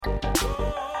Thanks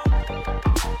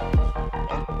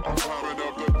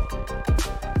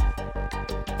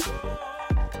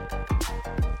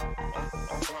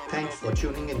for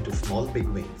tuning into Small Big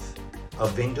Wins,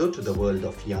 a window to the world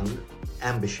of young,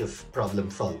 ambitious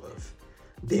problem solvers.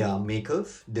 They are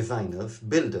makers, designers,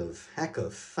 builders,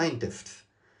 hackers, scientists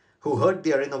who heard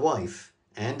their inner voice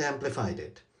and amplified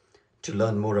it. To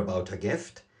learn more about our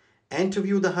guest and to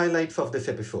view the highlights of this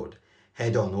episode,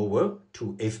 head on over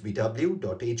to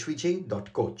fbw.hvj.coach.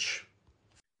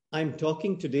 I'm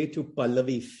talking today to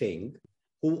Pallavi Singh,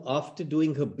 who after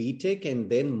doing her BTech and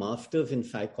then Masters in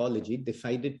Psychology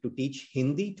decided to teach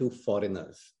Hindi to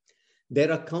foreigners. There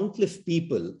are countless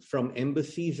people from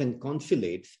embassies and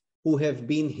consulates who have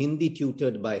been Hindi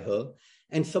tutored by her,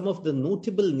 and some of the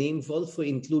notable names also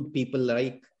include people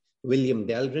like William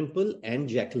Dalrymple and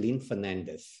Jacqueline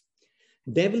Fernandez.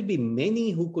 There will be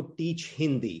many who could teach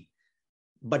Hindi,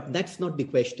 but that's not the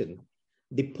question.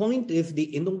 The point is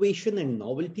the innovation and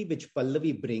novelty which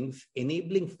Pallavi brings,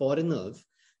 enabling foreigners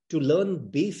to learn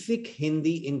basic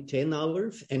Hindi in 10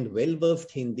 hours and well-versed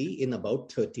Hindi in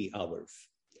about 30 hours.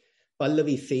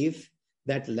 Pallavi says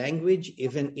that language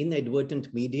is an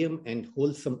inadvertent medium and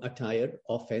wholesome attire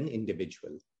of an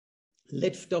individual.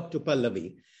 Let's talk to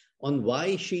Pallavi on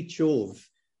why she chose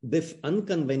this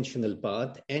unconventional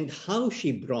path and how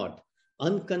she brought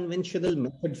unconventional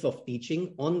methods of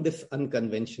teaching on this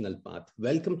unconventional path.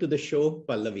 Welcome to the show,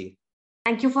 Pallavi.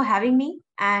 Thank you for having me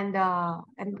and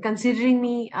considering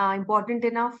me important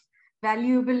enough,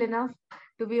 valuable enough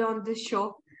to be on this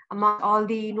show among all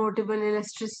the notable,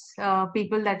 illustrious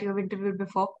people that you have interviewed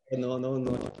before. No,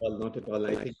 not at all.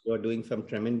 I think you are doing some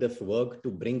tremendous work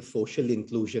to bring social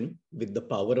inclusion with the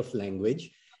power of language,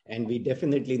 and we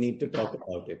definitely need to talk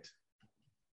about it.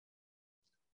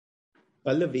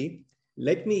 Pallavi,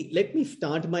 let me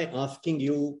start by asking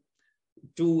you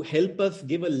to help us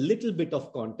give a little bit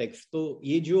of context. तो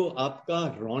ये जो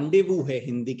आपका rendezvous है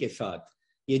हिंदी के साथ,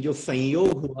 ये जो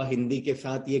संयोग हुआ हिंदी के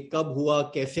साथ, ये कब हुआ,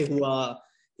 कैसे हुआ,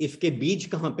 इसके बीज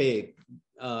कहाँ पे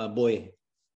बोए?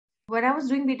 When I was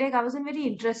doing BTech, I wasn't very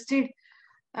interested.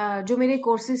 जो मेरे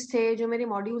courses थे, जो मेरे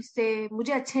modules थे,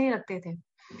 मुझे अच्छे नहीं लगते थे.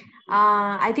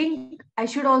 I think I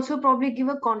should also probably give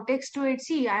a context to it.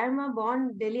 See, I am a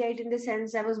born Delhiite in the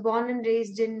sense I was born and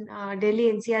raised in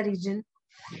Delhi NCR region.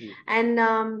 And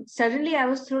suddenly I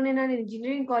was thrown in an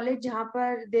engineering college जहाँ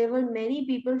पर there were many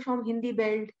people from Hindi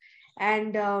belt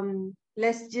and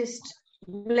let's just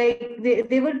like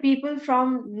they were people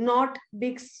from not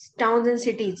big towns and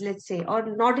cities, let's say, or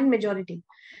not in majority.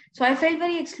 So I felt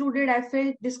very excluded. I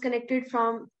felt disconnected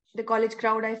from the college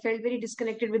crowd. I felt very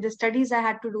disconnected with the studies I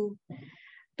had to do.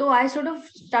 So I sort of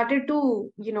started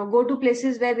to, go to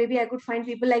places where maybe I could find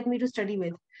people like me to study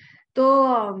with.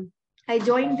 So I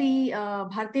joined the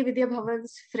Bharatiya Vidya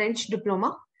Bhavan's French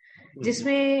diploma,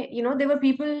 jisme, there were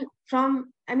people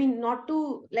from, not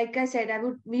to, like I said,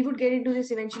 we would get into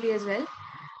this eventually as well.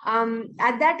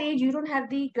 At that age, you don't have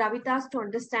the gravitas to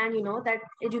understand, that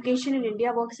education in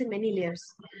India works in many layers.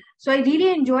 So I really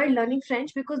enjoyed learning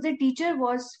French because the teacher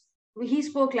he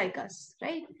spoke like us,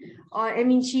 right? Or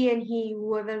she and he,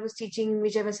 whoever was teaching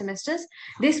whichever semesters,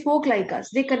 they spoke like us.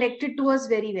 They connected to us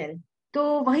very well.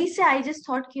 So wahi se I just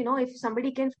thought, if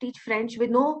somebody can teach French with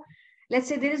no, let's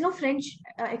say there is no French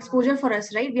exposure for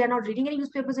us, right? We are not reading any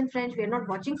newspapers in French. We are not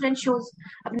watching French shows.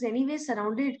 Anyway,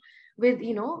 surrounded with,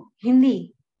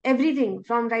 Hindi. Everything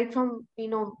from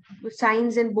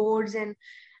signs and boards and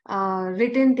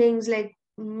written things like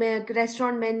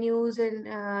restaurant menus and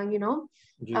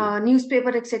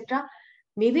newspaper, etc.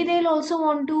 Maybe they'll also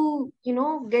want to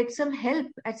get some help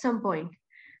at some point.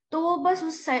 तो बस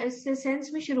उस sense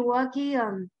में शुरू हुआ कि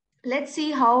let's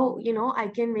see how I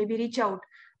can maybe reach out.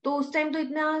 तो उस time तो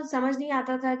इतना समझ नहीं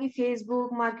आता था कि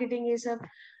फेसबुक मार्केटिंग ये सब,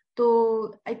 तो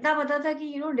इतना पता था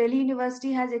कि Delhi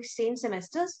university has exchange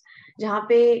semesters जहाँ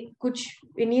पे कुछ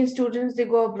Indian students they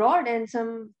go abroad and some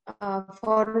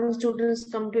foreign students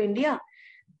come to India.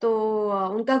 तो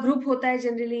उनका ग्रुप होता है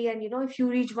generally and if you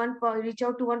reach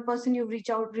out to one person you've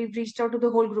reached out to the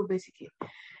whole group basically.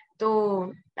 So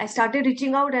I started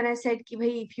reaching out and I said कि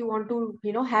भाई if you want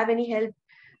to have any help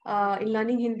in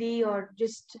learning Hindi or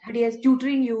just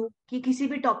tutoring you कि किसी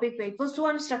भी topic पे, it was so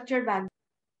unstructured back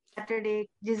Saturday,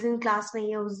 जिस दिन class नहीं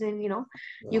है उस दिन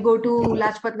you go to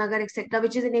Lajpat Nagar etc,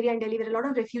 which is an area in Delhi where a lot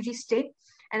of refugees stay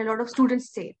and a lot of students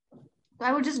stay. So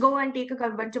I would just go and take a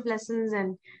bunch of lessons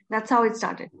and that's how it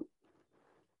started.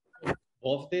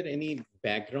 Was there any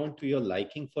background to your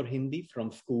liking for Hindi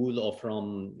from school or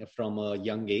from a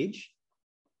young age?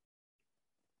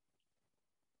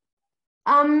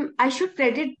 I should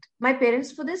credit my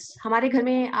parents for this. हमारे घर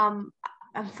में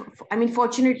I mean,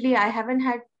 fortunately, I haven't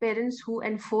had parents who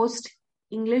enforced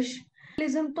English.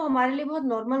 तो हमारे लिए बहुत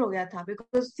normal हो गया था,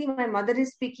 because see, my mother is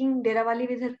speaking Derawali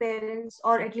with her parents,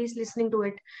 or at least listening to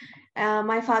it.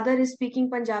 My father is speaking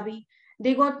Punjabi.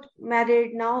 They got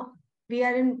married. Now we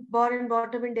are born and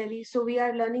brought up in Delhi, so we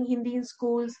are learning Hindi in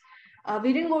schools.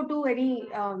 We didn't go to any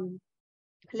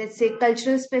let's say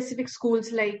cultural specific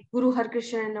schools like Guru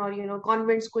Harkrishan or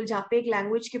convent school जहाँ पे एक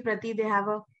language के प्रति they have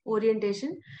a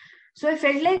orientation. So I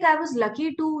felt like I was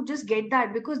lucky to just get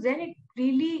that, because then it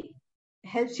really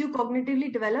helps you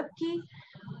cognitively develop कि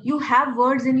you have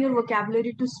words in your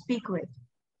vocabulary to speak with.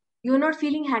 You're not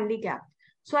feeling handicapped.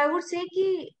 So I would say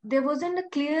कि there wasn't a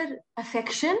clear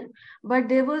affection, but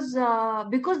there was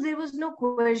because there was no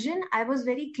coercion, I was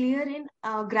very clear in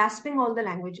grasping all the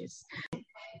languages.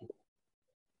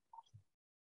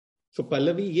 So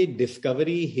Pallavi, ये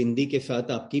discovery Hindi के साथ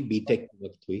आपकी BTech के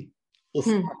वक्त हुई, उस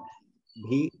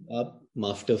भी आप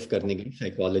मास्टर्स करने गई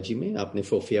साइकोलॉजी में, आपने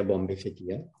सोफिया बॉम्बे से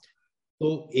किया।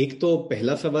 तो एक तो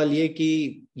पहला सवाल ये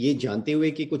कि ये जानते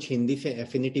हुए कि कुछ हिंदी से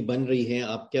एफिनिटी बन रही है,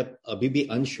 आप क्या अभी भी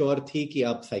अनश्योर थी कि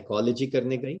आप साइकोलॉजी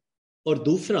करने गई? और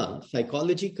दूसरा,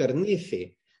 साइकोलॉजी करने से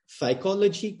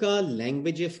साइकोलॉजी का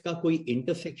लैंग्वेजेस का कोई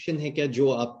इंटरसेक्शन है क्या, जो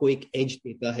आपको एक एज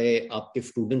देता है आपके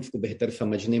स्टूडेंट्स को बेहतर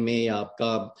समझने में, या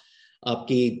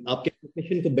आपके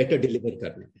प्रोफेशन को बेटर डिलीवर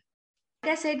करने में?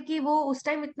 क्या सेड कि वो उस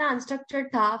टाइम इतना अनस्ट्रक्चर्ड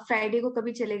था, फ्राइडे को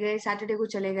कभी चले गए, सैटरडे को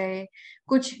चले गए,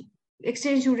 कुछ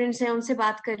एक्सचेंज स्टूडेंट्स हैं उनसे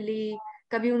बात कर ली,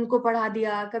 कभी उनको पढ़ा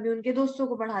दिया, कभी उनके दोस्तों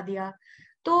को पढ़ा दिया।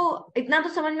 तो इतना तो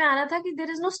समझ में आ रहा था कि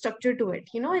there is no structure to it,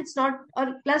 it's not,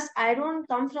 और plus I don't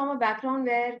come from a background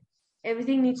where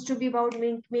everything needs to be about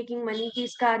making money कि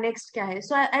इसका next क्या है.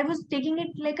 So I was taking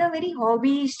it like a very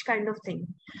hobby-ish kind of thing.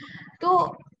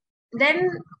 So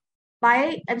then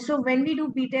and so when we do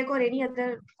BTech or any other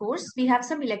course, we have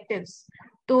some electives.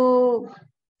 So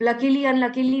luckily,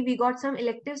 unluckily, we got some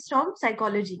electives from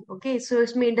psychology. Okay, so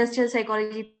it's industrial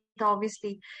psychology,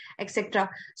 obviously, etc.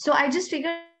 So I just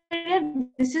figured, yeah,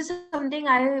 this is something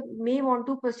I may want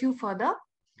to pursue further.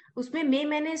 उसमें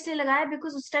मैंने इसलिए लगाया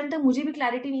because उस time तक मुझे भी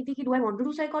clarity नहीं थी कि do I want to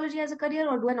do psychology as a career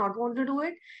और do I not want to do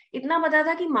it. इतना पता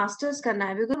था कि मास्टर्स करना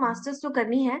है, बिकॉज मास्टर्स तो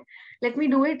करनी है. Let me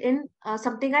do it in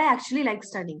something I actually like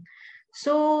studying.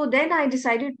 So then I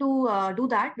decided to do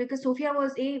that, because Sophia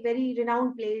was a very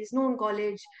renowned place, known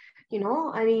college,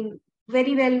 I mean,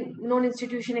 very well known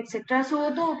institution, etc. So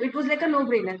it was like a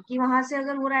no-brainer कि वहां से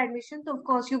अगर हो रहा है admission, तो of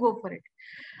course you go for it.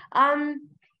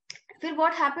 Then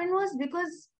what happened was,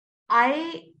 because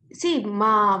I see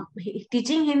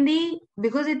teaching Hindi,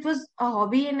 because it was a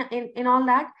hobby in all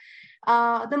that.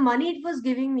 The money it was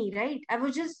giving me, right? I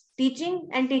was just teaching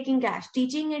and taking cash,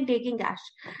 teaching and taking cash.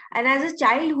 And as a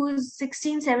child who is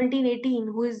 16, 17, 18,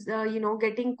 who is,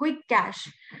 getting quick cash,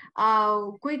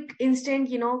 quick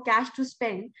instant, cash to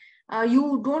spend,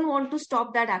 you don't want to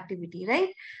stop that activity,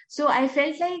 right? So I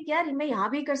felt like, यार मैं यहाँ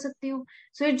भी कर सकती हूँ.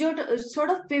 So it sort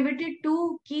of pivoted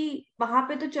to कि वहाँ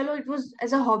पे तो चलो it was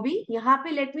as a hobby, यहाँ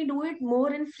पे let me do it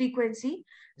more in frequency.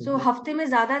 So हफ्ते में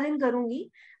ज्यादा दिन करूंगी,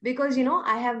 because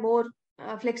I have more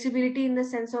flexibility in the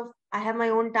sense of I have my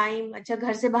own time. अच्छा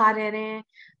घर से बाहर रह रहे हैं,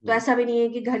 तो ऐसा भी नहीं है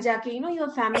कि घर जाके your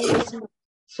family is.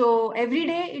 So every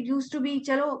day it used to be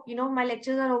चलो my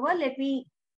lectures are over, let me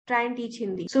try and teach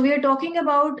Hindi. So we are talking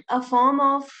about a form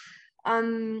of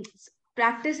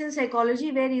practice in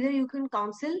psychology where either you can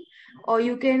counsel or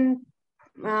you can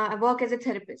work as a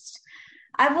therapist.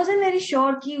 I wasn't very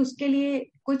sure कि उसके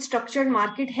लिए कुछ structured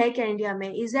market है क्या India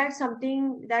में. Is that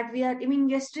something that we are, I mean,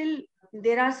 yes, still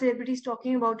there are celebrities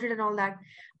talking about it and all that,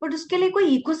 but उसके लिए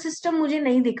कोई ecosystem मुझे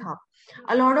नहीं दिखा.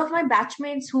 A lot of my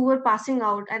batchmates who were passing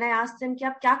out, and I asked them कि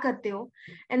आप क्या करते हो,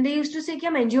 and they used to say कि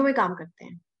हम NGO में काम करते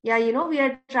हैं. Yeah, we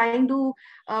are trying to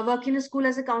work in a school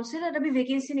as a counselor, and abhi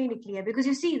vacancy nahi nikli hai, because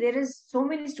you see there is so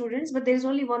many students but there is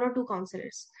only 1 or 2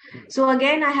 counselors. So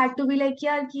again I had to be like,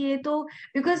 yaar ki ye to,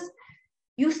 because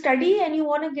you study and you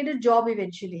want to get a job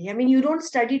eventually. I mean, you don't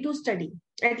study to study.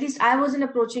 At least I wasn't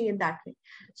approaching it that way.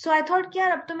 So I thought कि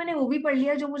यार अब तो मैंने वो भी पढ़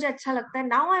लिया जो मुझे अच्छा लगता है.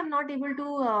 Now I'm not able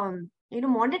to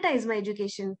monetize my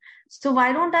education. So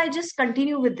why don't I just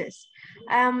continue with this?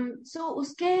 So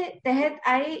उसके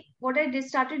तहत what I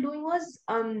started doing was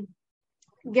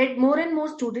get more and more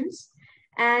students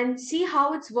and see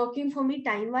how it's working for me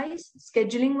time wise,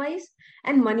 scheduling wise,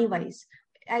 and money wise.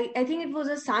 I think it was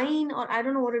a sign, or I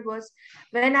don't know what it was.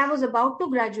 When I was about to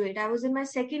graduate, I was in my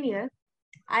second year,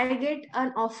 I get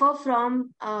an offer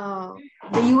from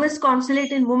the US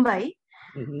consulate in Mumbai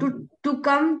to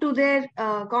come to their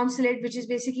consulate, which is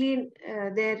basically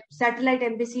their satellite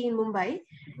embassy in Mumbai,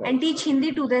 and teach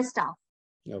Hindi to their staff.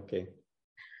 Okay.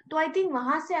 तो I think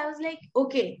वहां से I was like,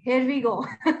 okay, here we go,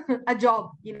 a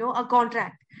job, a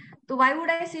contract. So why would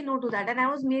I say no to that? And I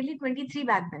was merely 23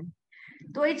 back then.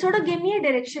 So it sort of gave me a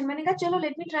direction. मैंने कहा चलो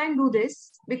let me try and do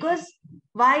this, because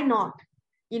why not?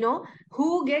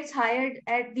 Who gets hired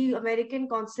at the American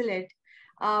consulate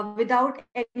without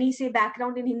any say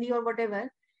background in Hindi or whatever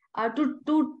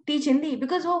to teach Hindi?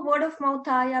 Because word of mouth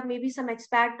tha, या maybe some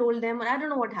expat told them, or I don't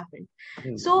know what happened.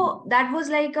 So that was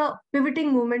like a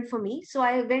pivoting moment for me. So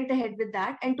I went ahead with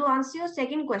that. And to answer your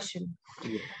second question,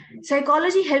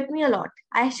 psychology helped me a lot.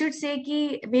 I should say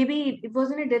कि maybe it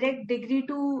wasn't a direct degree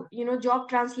to job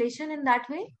translation in that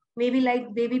way. Maybe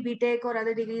like baby BTech or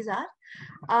other degrees are.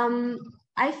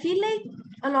 I feel like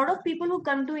a lot of people who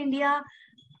come to India,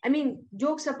 I mean,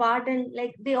 jokes apart, and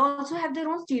like they also have their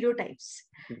own stereotypes.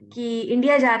 कि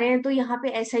India जा रहे हैं तो यहाँ पे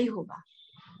ऐसा ही होगा.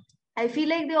 I feel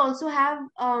like they also have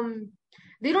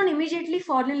they don't immediately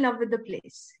fall in love with the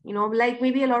place. Like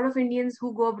maybe a lot of Indians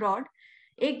who go abroad,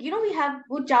 एक we have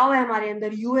वो चाव है हमारे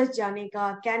अंदर US जाने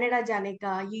का, Canada जाने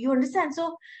का, you understand?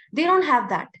 So they don't have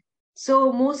that.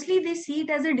 So mostly they see it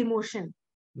as a demotion.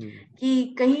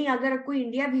 कि कहीं अगर कोई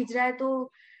इंडिया भेज रहा है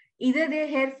तो either they're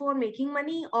here for making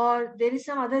money or there is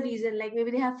some other reason, like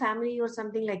maybe they have family or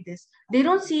something like this. They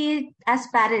don't see it as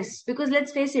Paris, because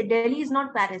let's face it, Delhi is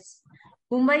not Paris.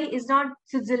 Mumbai is not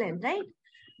Switzerland, right?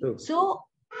 So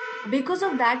because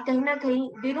of that, kahin na kahin,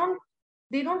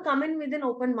 they don't come in with an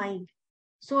open mind.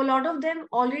 So a lot of them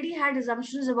already had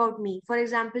assumptions about me. For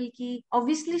example, कि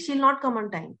obviously she'll not come on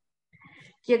time.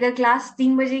 कि अगर class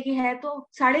 3 बजे की है तो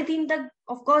 3:30 तक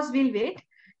of course we'll wait,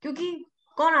 क्योंकि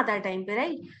कौन आता है टाइम पे,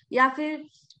 राइट? या फिर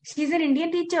she is an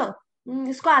Indian teacher,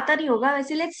 इसको आता नहीं होगा,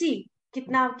 वैसे लेट्स सी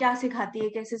कितना क्या सिखाती है,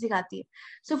 कैसे सिखाती है.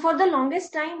 So for the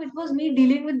longest time it was me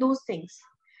dealing with those things,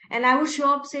 and I would show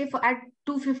up say at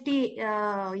 2:50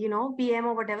 PM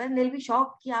or whatever, and they'll be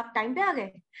shocked कि आप टाइम पे आ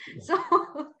गए. So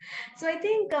I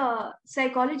think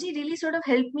psychology really sort of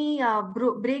helped me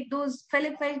break those,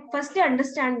 firstly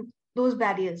understand those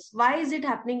barriers. Why is it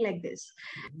happening like this?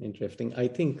 Interesting. I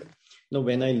think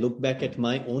when I look back at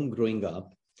my own growing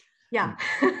up,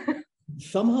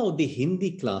 somehow the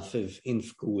Hindi classes in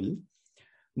school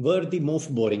were the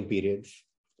most boring periods.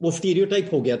 वो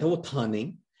stereotype हो गया था, वो था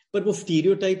नहीं, पर वो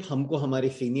stereotype हमको हमारे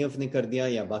सीनियर्स ने कर दिया,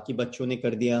 या बाकी बच्चों ने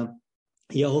कर दिया,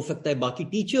 या हो सकता है बाकी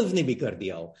टीचर्स ने भी कर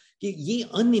दिया हो कि ये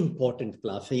अनइम्पॉर्टेंट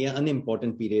क्लास है, ये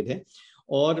अनइम्पॉर्टेंट पीरियड है.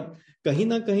 और कहीं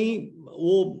ना कहीं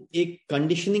वो एक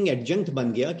कंडीशनिंग एडजंक्ट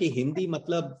बन गया कि हिंदी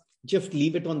मतलब just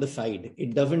leave it on the side.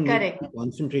 It doesn't need to be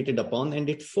concentrated upon, and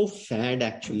it's so sad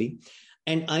actually.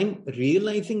 And I'm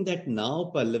realizing that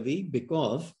now, Pallavi,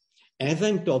 because as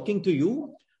I'm talking to you,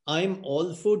 I'm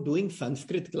also doing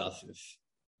Sanskrit classes.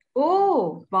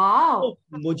 Oh, wow.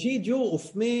 तो मुझे जो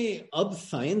उसमें अब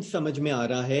science समझ में आ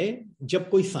रहा है, जब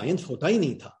कोई साइंस होता ही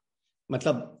नहीं था,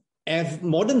 मतलब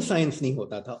मॉडर्न साइंस नहीं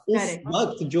होता था, उस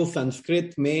वक्त जो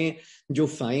संस्कृत में जो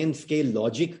साइंस के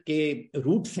लॉजिक के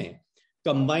रूट्स हैं,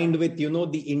 combined with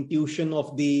the intuition of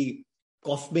the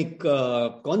cosmic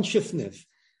consciousness,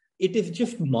 it is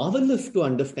just marvelous to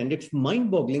understand. It's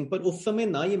mind-boggling. पर उस समय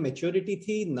ना ये maturity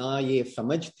थी, ना ये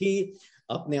समझ थी,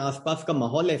 अपने आसपास का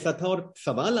माहौल ऐसा था. और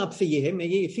सवाल आपसे ये है, मैं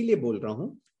ये इसीलिए बोल रहा हूं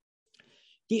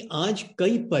कि आज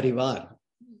कई परिवार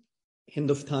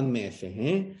हिंदुस्तान में ऐसे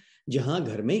हैं जहां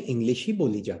घर में इंग्लिश ही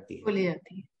बोली जाती है,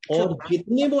 और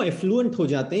जितने वो एफ्लुएंट हो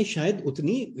जाते हैं शायद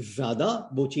उतनी ज्यादा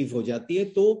वो चीज हो जाती है.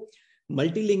 तो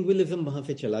मल्टीलिंगुअलिज्म वहां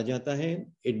से चला जाता है,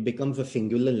 it becomes a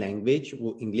singular language,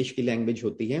 वो इंग्लिश की लैंग्वेज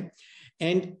होती है.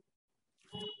 And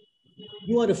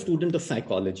you are a student of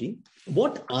psychology.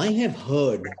 What I have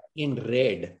heard and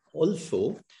read also,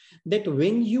 that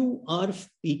when you are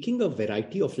speaking a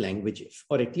variety of languages,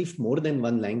 or at least more than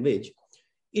one language,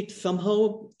 it somehow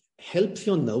helps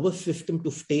your nervous system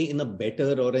to stay in a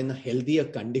better or in a healthier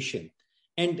condition.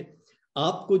 And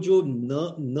आपको जो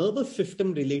nervous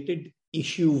system related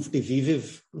issues,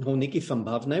 diseases होने की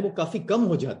संभावना है वो काफी कम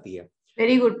हो जाती है.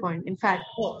 Very good point. In fact,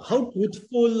 how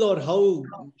truthful or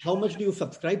how much do you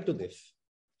subscribe to this?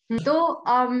 So,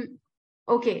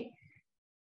 okay,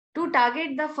 to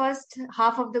target the first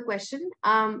half of the question,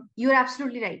 you're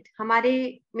absolutely right.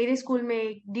 मेरे स्कूल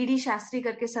में D.D. शास्त्री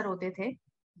करके सर होते थे.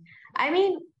 I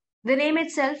mean, the name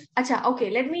itself. अच्छा, okay,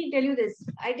 let me tell you this.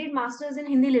 I did masters in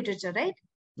Hindi literature, right?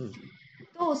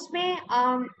 तो उसमें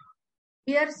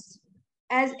we are,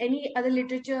 as any other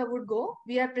literature would go,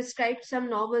 we are prescribed some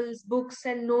novels, books,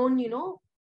 and known,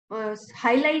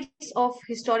 highlights of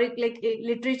historic, like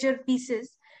literature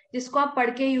pieces, जिसको आप पढ़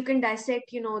के you can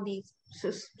dissect,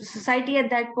 the society at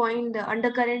that point, the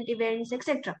undercurrent events,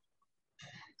 etc.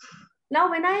 Now,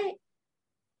 when I,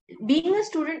 being a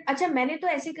student, अच्छा मैंने तो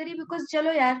ऐसे करी because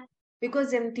चलो यार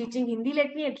because I'm teaching Hindi,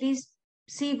 let me at least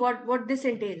see what this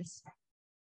entails.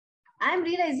 I'm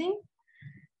realizing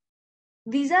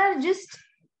these are just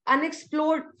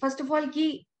unexplored. First of all,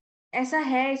 कि ऐसा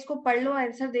है, इसको पढ़ लो,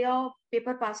 आंसर दे आओ,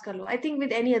 पेपर पास कर लो. I think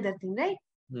with any other thing, right?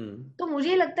 तो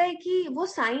मुझे लगता है कि वो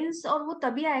साइंस और वो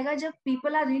तभी आएगा जब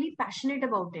people are really passionate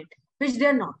about it, which they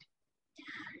are not.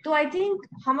 तो आई थिंक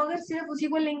हम अगर सिर्फ उसी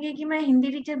को लेंगे कि मैं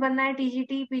हिंदी टीचर बनना है,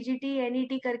 टीजीटी पीजीटी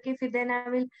एनईटी करके, फिर then I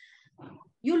will,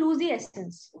 you lose the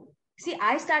essence. See,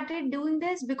 I started doing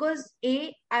this because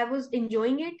A, I was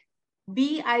enjoying it.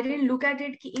 B, I didn't look at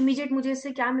it कि immediate मुझे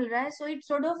इससे क्या मिल रहा है. So it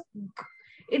sort of,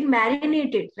 it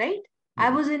marinated, right? I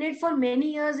was in it for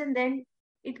many years and then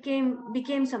it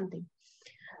became something.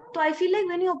 So I feel like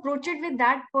when you approach it with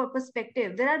that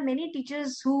perspective, there are many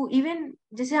teachers who even,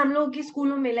 जैसे हम लोग की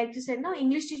स्कूलों में, like you said, no,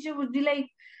 English teacher would be like,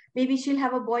 maybe she'll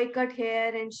have a boy cut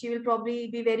hair and she will probably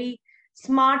be very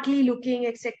smartly looking,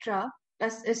 etc.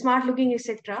 Smart looking,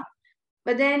 etc.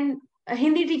 But then a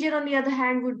Hindi teacher, on the other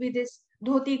hand, would be this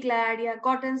dhoti clad, या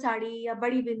cotton sari, या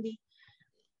बड़ी बिंदी.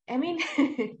 I mean,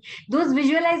 those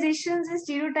visualizations and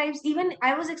stereotypes, even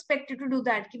I was expected to do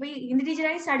that. कि भाई Hindi teacher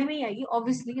आई साड़ी में ही आएगी,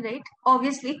 obviously, right?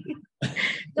 Obviously.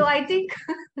 So I think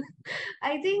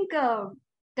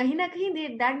कहीं ना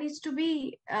कहीं that needs to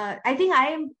be. I think I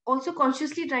am also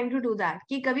consciously trying to do that.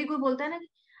 कि कभी कोई बोलता है ना,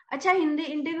 अच्छा हिंदी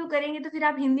इंटरव्यू करेंगे तो फिर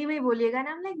आप हिंदी में ही बोलिएगा. And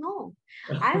I'm like, no,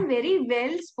 I'm very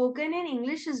well spoken in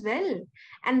English as well,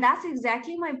 and that's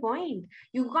exactly my point.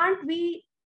 You can't be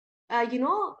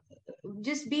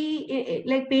just be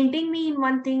like painting me in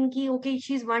one thing ki okay,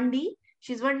 she's 1D,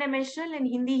 she's one dimensional and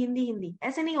Hindi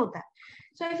ऐसे नहीं होता.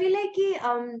 So I feel like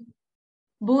कि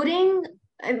boring,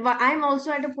 and I'm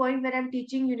also at a point where I'm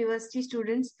teaching university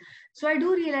students, so I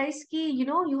do realize कि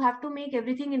you have to make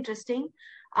everything interesting,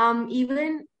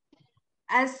 even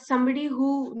as somebody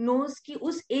who knows कि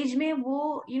उस as में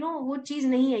वो वो चीज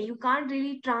नहीं है. You can't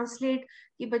really translate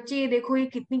कि बच्चे ये देखो ये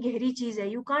कितनी गहरी चीज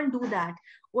है. You can't do that.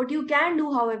 What you can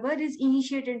do, however, is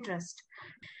initiate interest.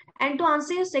 And to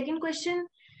answer your second question,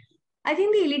 I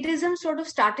think the elitism sort of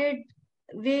started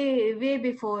way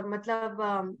before.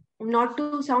 Matlab, not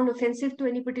to sound offensive to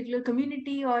any particular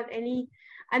community or any,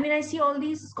 I mean, I see all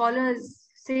these scholars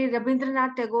say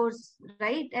Rabindranath Tagore's,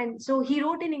 right? And so he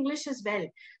wrote in English as well.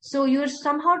 So you're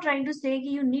somehow trying to say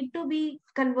you need to be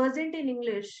conversant in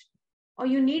English, or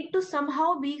you need to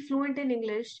somehow be fluent in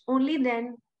English. Only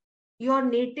then your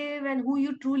native and who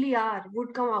you truly are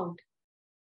would come out.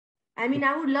 I mean,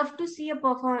 I would love to see a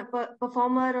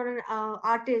performer or an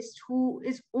artist who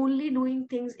is only doing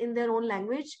things in their own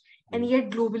language and yet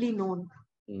globally known.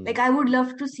 Like, I would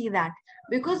love to see that.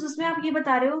 Because उसमें आप ये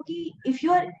बता रहे हो कि if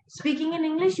you are speaking in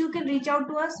English, you can reach out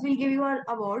to us, we'll give you our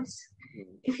awards.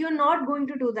 If you're not going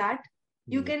to do that,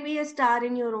 you can be a star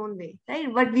in your own way,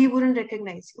 right? But we wouldn't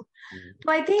recognize you.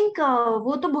 So I think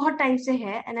वो तो बहुत time से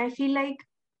है, and I feel like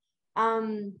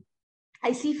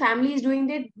I see families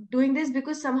doing this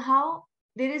because somehow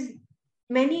there is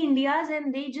many Indias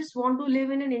and they just want to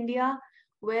live in an India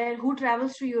who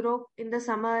travels to Europe in the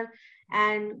summer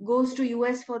and goes to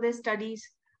US for their studies.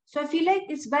 So I feel like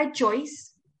it's by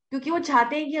choice, क्योंकि वो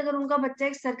चाहते हैं कि अगर उनका बच्चा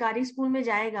एक सरकारी स्कूल में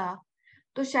जाएगा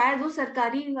तो शायद वो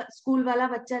सरकारी स्कूल वाला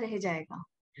बच्चा रह जाएगा.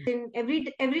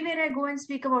 Everywhere I go and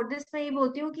speak about this, मैं ये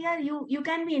बोलती हूँ कि यार you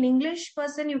can be an English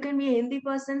person, you can be a Hindi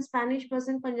person, Spanish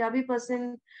person, Punjabi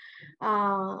person,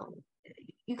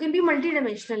 you can be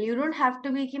multidimensional. You don't have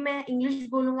to be कि मैं English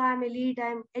बोलूँगा, I'm elite,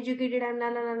 I'm educated, I'm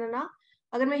na.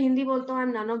 अगर मैं हिंदी बोलता हूँ,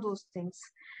 I'm none of those things.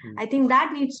 I think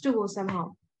that needs to go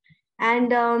somehow.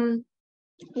 And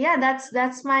yeah,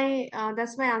 that's my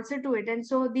answer to it. And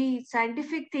so the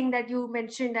scientific thing that you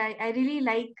mentioned, I really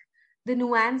like the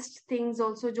nuanced things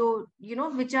also, jo,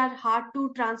 which are hard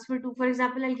to transfer to. For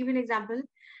example, I'll give you an example.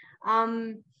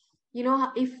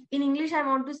 If in English I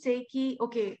want to say ki,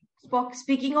 okay,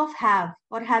 speaking of have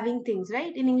or having things,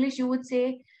 right? In English you would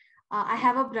say I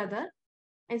have a brother,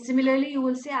 and similarly you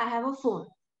will say I have a phone.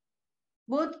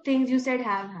 Both things you said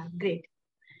have, great.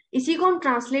 इसी को हम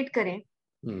translate करें,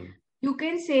 you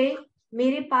can say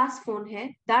मेरे पास phone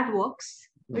है, that works,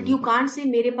 but you can't say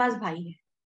मेरे पास भाई है.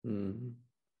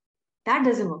 That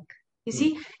doesn't work. You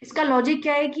see, इसका logic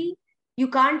क्या है कि you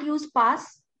can't use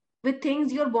pass with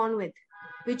things you're born with,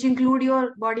 which include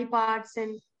your body parts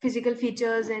and physical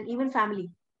features and even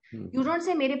family. You don't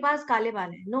say मेरे पास काले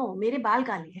बाल है. No, मेरे बाल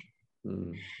काले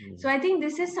हैं. So I think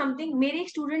this is something मेरे एक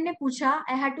student ने पूछा,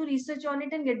 I had to research on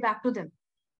it and get back to them.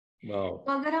 Wow.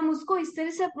 तो अगर हम उसको इस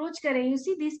तरह से approach करें, you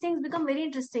see, these things become very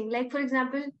interesting. Like for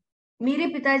example, मेरे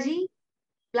पिताजी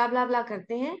blah blah blah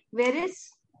करते हैं, whereas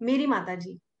मेरी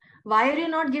माताजी. Why are you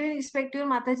not giving respect to your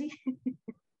Mataji?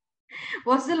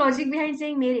 What's the logic behind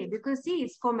saying mere? Because see,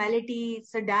 it's formality,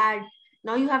 it's a dad.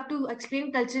 Now you have to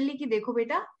explain culturally कि देखो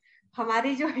बेटा,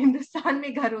 हमारे जो हिंदुस्तान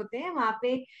में घर होते हैं वहाँ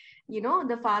पे,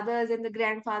 the fathers and the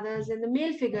grandfathers and the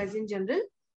male figures in general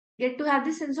get to have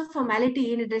this sense of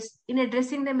formality in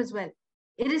addressing them as well.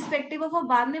 Irrespective of,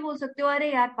 बाद में बोल सकते हो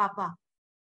अरे यार पापा,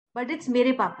 but it's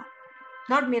मेरे पापा,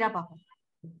 not मेरा पापा.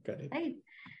 Correct. Right?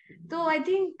 So I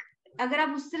think अगर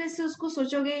आप उस तरह से उसको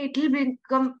सोचोगे, it will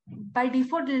become, by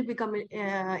default it will become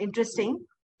interesting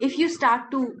if you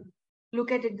start to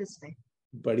look at it this way.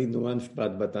 बड़ी नुआंस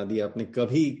बात बता दी आपने.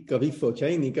 कभी सोचा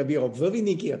ही नहीं, कभी ऑब्जर्व ही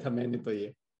नहीं किया था मैंने तो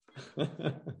ये.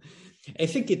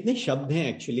 ऐसे कितने शब्द हैं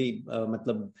एक्चुअली,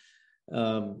 मतलब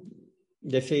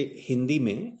जैसे हिंदी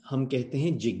में हम कहते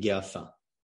हैं जिज्ञासा,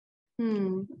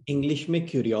 इंग्लिश में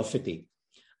क्यूरियोसिटी.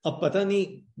 अब पता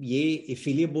नहीं ये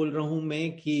इसीलिए बोल रहा हूं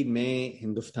मैं कि मैं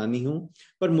हिंदुस्तानी हूं,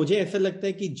 पर मुझे ऐसा लगता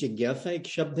है कि जिज्ञासा एक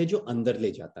शब्द है जो अंदर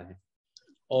ले जाता है,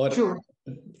 और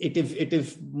it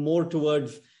is more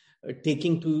towards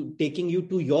taking you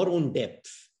to your own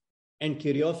depths, and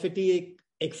curiosity एक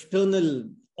external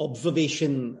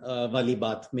observation वाली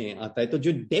बात में आता है. तो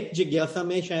जो डेप्थ जिज्ञासा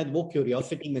में शायद वो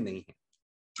क्यूरियोसिटी में नहीं है.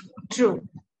 True.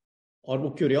 और वो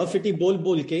क्यूरियोसिटी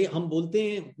बोल के हम बोलते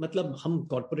हैं, मतलब हम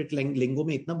कॉर्पोरेट लिंगो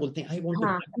में इतना बोलते हैं, I want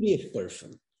a curious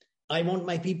person, I want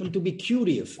my people to be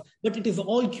curious, but it is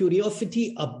all curiosity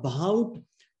about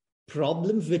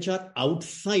problems which are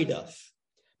outside us.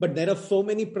 But there are so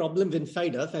many problems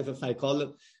inside us. As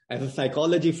a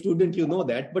psychology student, you know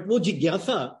that. But वो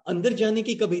जिज्ञासा अंदर जाने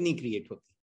की कभी नहीं create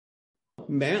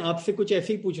होती. मैं आपसे कुछ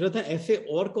ऐसे ही पूछ रहा था, ऐसे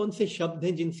और कौन से शब्द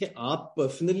हैं जिनसे आप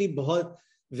पर्सनली बहुत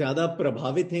ज्यादा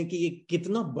प्रभावित हैं कि ये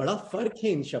कितना बड़ा फर्क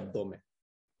है इन शब्दों में?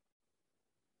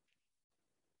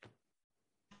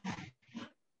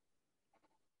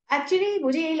 Actually,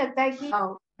 मुझे यही लगता है कि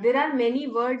there are many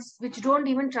words which don't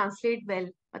even translate well.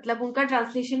 मतलब उनका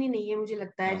ट्रांसलेशन ही नहीं है, मुझे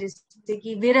लगता है. जैसे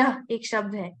कि विरह एक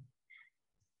शब्द है.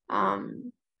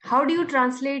 How do you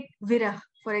translate विरह,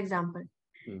 for example?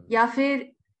 या फिर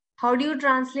how do you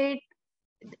translate,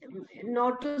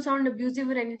 not to sound abusive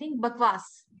or anything,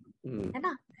 बकवास, है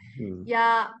ना? या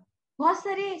बहुत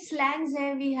सारे slangs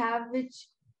हैं we have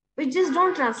which just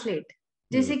don't translate.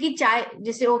 जैसे कि चाय,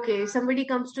 जैसे okay, somebody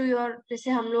comes to your,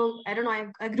 जैसे हम लोग, I don't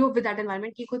know, I grew up with that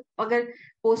environment कि खुद अगर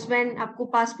postman आपको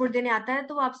पासपोर्ट देने आता है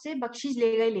तो वो आपसे बख्शीश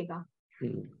लेगा ही लेगा.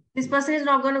 This person is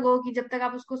not going to go कि जब तक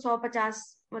आप उसको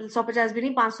 150 भी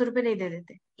नहीं, 500 रुपए नहीं दे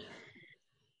देते.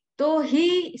 तो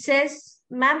he says,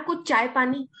 मैम कुछ चाय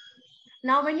पानी.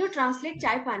 Now when you translate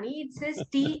चाय पानी, it says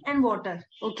tea and water.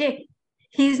 Okay,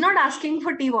 he is not asking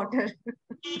for tea water.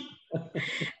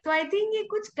 तो आई थिंक ये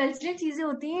कुछ कल्चरल चीजें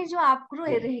होती हैं जो आपको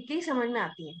रह के ही समझ में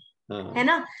आती हैं, है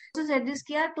ना? तो सजेस्ट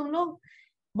किया तुम लोग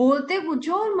बोलते कुछ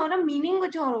हो और हमारा मीनिंग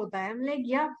कुछ और होता है. I'm like,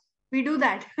 yeah, we do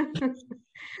that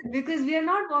because we are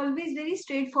not always very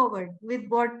straightforward with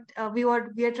what we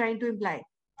are trying to imply,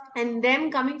 and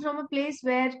them coming from a place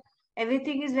where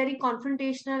everything is very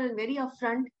confrontational and very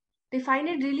upfront, they find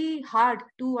it really hard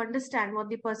to understand what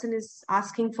the person is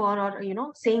asking for or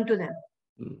saying to them.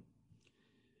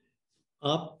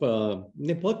 आप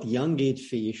ने बहुत young age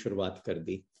से ये शुरुआत कर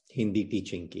दी Hindi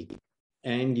teaching की,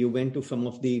 and you went to some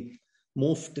of the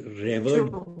most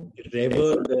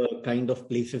revered kind of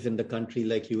places in the country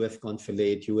like US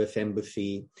Consulate, US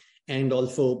Embassy, and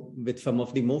also with some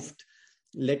of the most,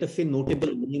 let us say,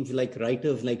 notable names like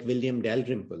writers like William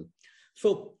Dalrymple.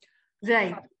 So,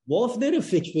 right, was there a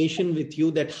situation with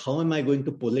you that how am I going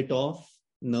to pull it off?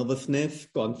 Nervousness,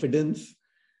 confidence?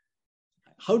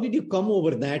 How did you come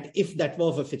over that, if that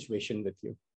was a situation with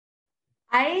you?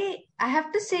 I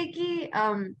have to say कि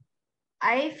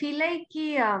I feel like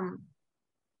कि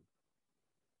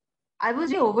I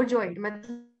was really overjoyed.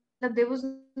 मतलब there was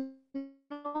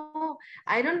no,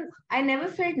 I never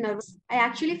felt nervous. I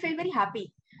actually felt very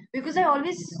happy because I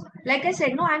always, like I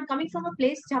said, no, I'm coming from a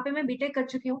place जहाँ पे मैं BTech कर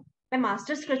चुकी हूँ, मैं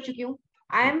masters कर चुकी हूँ.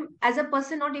 I am as a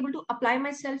person not able to apply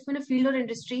myself in a field or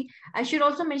industry. I should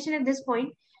also mention at this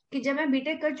point कि जब मैं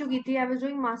बीटेक कर चुकी थी, I was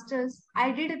doing masters,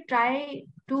 I did try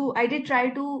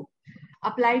to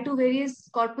apply to various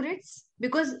corporates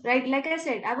because, right, like I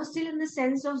said, I was still in the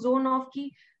sense of zone of कि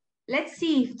let's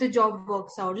see if the job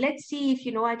works out, let's see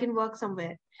if I can work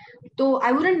somewhere. So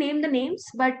I wouldn't name the names,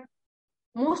 but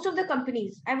most of the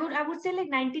companies, I would say like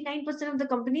 99% of the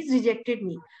companies rejected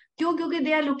me. Because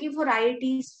they are looking for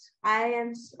IITs,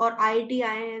 IIMs or IIT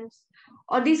IIMs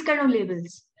or these kind of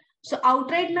labels. So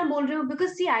outright मैं बोल रही हूँ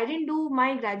because see, I didn't do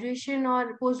my graduation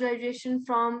or post graduation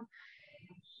from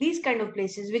these kind of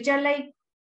places which are like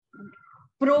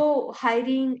pro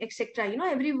hiring, etc.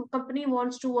 Every company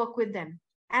wants to work with them,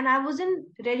 and I wasn't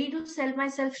ready to sell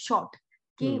myself short.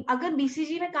 कि अगर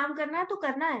BCG में काम करना है तो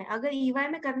करना है, अगर EY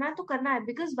में करना है तो करना है.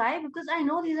 Because why? Because I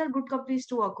know these are good companies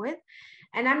to work with,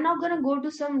 and I'm not gonna go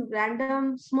to some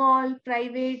random small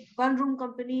private one room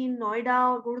company in Noida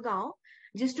or Gurgaon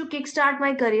just to kickstart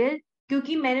my career.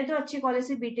 क्योंकि मैंने तो अच्छे college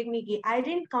से BTech नहीं की. I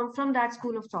didn't come from that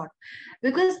school of thought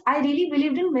because I really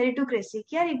believed in meritocracy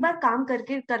कि यार एक बार काम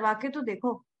करके करवा के तो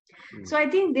देखो. So I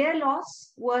think their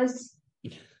loss was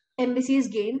MBC's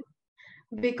gain.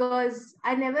 Because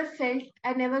I never cried,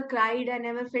 I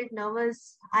never felt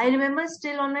nervous. I remember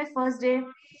still on my first day,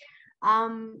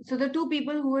 so the two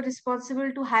people who were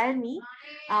responsible to hire me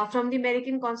from the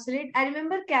American consulate, I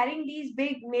remember carrying these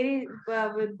big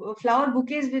flower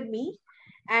bouquets with me,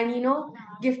 and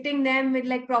gifting them with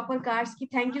like proper cards ki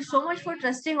thank you so much for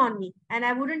trusting on me and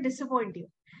I wouldn't disappoint you.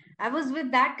 I was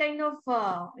with that kind of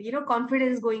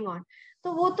confidence going on.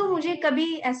 तो वो तो मुझे कभी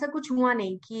ऐसा कुछ हुआ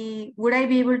नहीं कि would I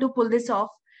be able to pull this off.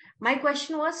 My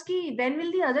question was कि when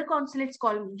will the other consulates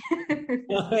call me?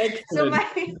 so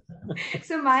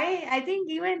my I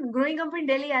think even growing up in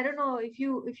Delhi, I don't know if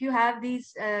you have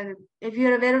these if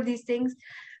you're aware of these things.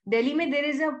 Delhi में there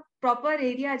is a proper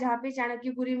area जहाँ पे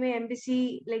चाणक्यपुरी में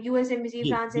embassy like US embassy,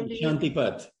 France embassy,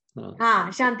 शांतिपथ.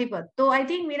 हाँ शांतिपथ. तो I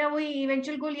think मेरा वही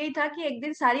eventual गोल यही था कि एक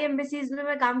दिन सारी एम्बेसीज में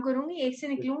मैं काम करूंगी, एक से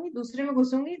निकलूंगी दूसरे में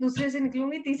घुसूंगी, दूसरे से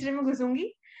निकलूंगी तीसरे में घुसूंगी.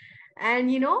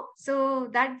 And so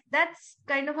that's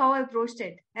kind of how I approached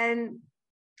it. And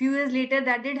few years later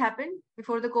that did happen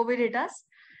before the COVID hit us.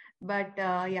 But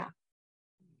yeah,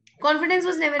 confidence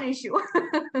was never an issue.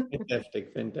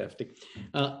 Fantastic.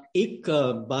 एक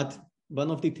बात, one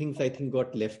of the things I think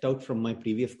got left out from my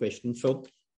previous question. So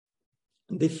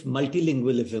this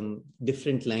multilingualism,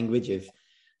 different languages,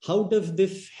 how does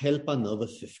this help our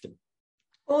nervous system?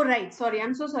 Oh right, sorry,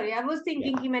 I'm so sorry. I was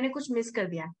thinking कि मैंने कुछ miss कर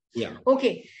दिया. Yeah.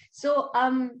 Okay, so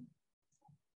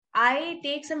I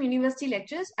take some university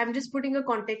lectures. I'm just putting a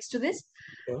context to this.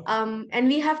 Sure. And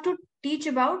we have to teach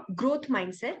about growth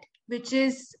mindset, which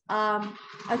is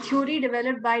a theory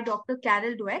developed by Dr.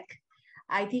 Carol Dweck.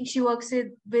 I think she works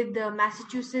with the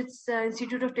Massachusetts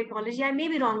Institute of Technology. I may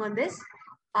be wrong on this.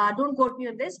 Don't quote me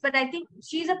on this, but I think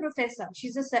she's a professor.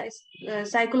 She's a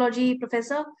psychology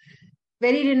professor,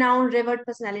 very renowned, revered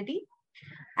personality.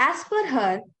 As per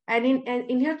her, and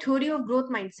in her theory of growth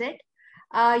mindset,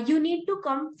 you need to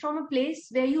come from a place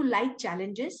where you like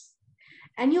challenges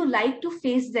and you like to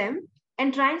face them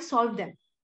and try and solve them.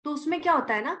 तो उसमें क्या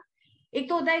होता है ना, एक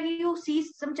तो होता है कि you see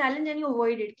some challenge and you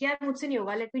avoid it, कि यार मुझसे नहीं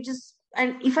होगा, let me just,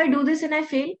 and if I do this and I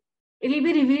fail, it will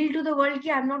be revealed to the world कि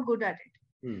I'm not good at it.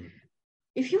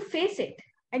 If you face it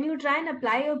and you try and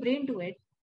apply your brain to it,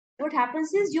 what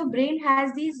happens is your brain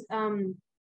has these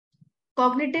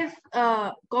cognitive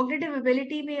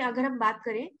ability में अगर हम बात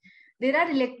करें, there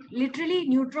are literally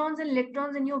neutrons and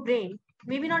electrons in your brain.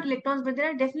 Maybe not electrons, but there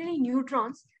are definitely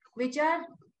neutrons which are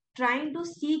trying to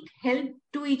seek help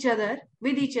to each other,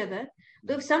 with each other.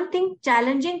 So if something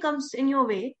challenging comes in your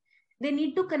way, they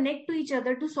need to connect to each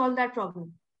other to solve that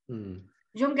problem.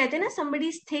 जो हम कहते हैं ना, somebody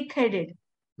is thick-headed.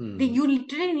 You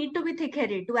literally need to be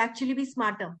thick-headed to actually be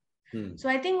smarter. So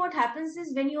I think what happens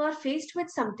is when you are faced with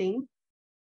something,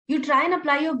 you try and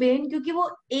apply your brain क्योंकि वो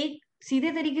एक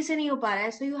सीधे तरीके से नहीं हो पा रहा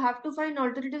है. So you have to find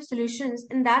alternative solutions,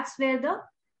 and that's where the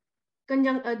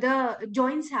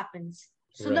joints happens.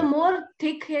 So right. The more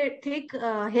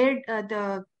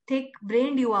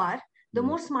thick-brained you are, the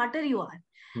more smarter you are.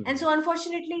 And so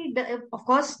unfortunately, of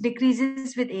course,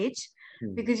 decreases with age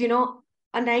because,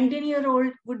 a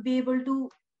 19-year-old would be able to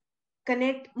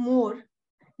connect more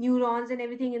neurons and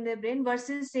everything in their brain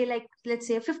versus say like, let's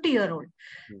say a 50-year-old.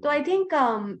 So I think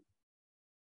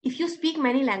if you speak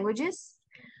many languages,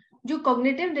 जो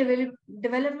cognitive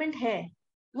development है,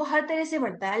 वो हर तरह से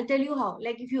बढ़ता है. I'll tell you how.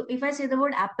 Like if I say the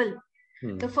word apple,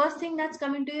 the first thing that's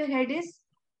coming to your head is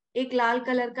एक लाल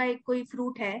colour का एक कोई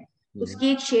fruit है,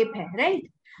 उसकी एक shape है, right?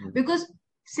 Because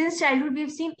since childhood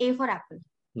we've seen A for apple.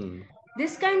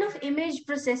 This kind of image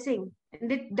processing,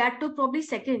 that took probably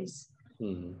seconds.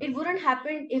 It wouldn't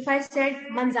happen if I said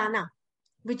manzana,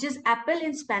 which is apple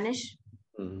in Spanish.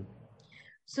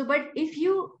 So, but if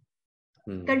you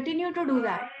continue to do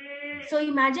that, so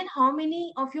imagine how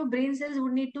many of your brain cells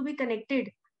would need to be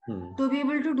connected to be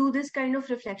able to do this kind of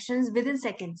reflections within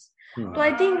seconds. So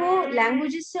I think वो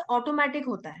languages से automatic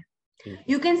होता है.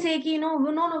 You can say कि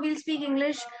we'll speak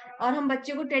English और हम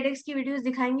बच्चे को TEDx की videos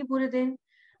दिखाएंगे पूरे दिन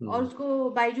और उसको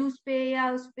बायजूस पे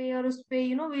या उस पे और उस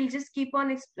पे we'll just keep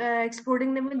on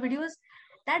exploding them with videos.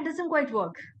 That doesn't quite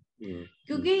work.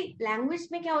 क्योंकि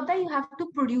language में क्या होता है, you have to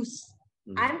produce.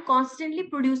 I'm constantly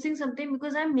producing something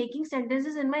because I'm making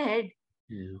sentences in my head.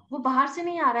 वो बाहर से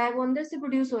नहीं आ रहा है, वो अंदर से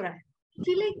produce हो रहा है.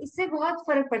 feel like इससे बहुत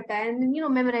फर्क पड़ता है, and you know,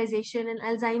 memorization and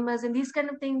Alzheimer's and these kind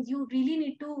of things, you really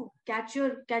need to catch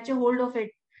a hold of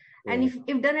it, and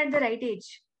if done at the right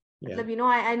age. Yeah. You know,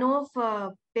 I know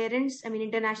of parents, I mean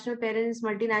international parents,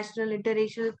 multinational,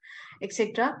 interracial,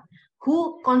 etc.,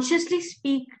 who consciously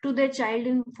speak to their child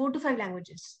in 4 to 5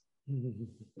 languages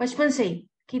बचपन से ही,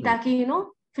 कि ताकि you know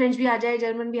French भी आ जाए,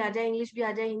 German भी आ जाए, English भी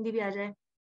आ जाए, Hindi भी आ जाए.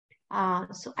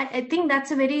 So I think that's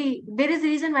there is a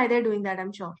reason why they're doing that,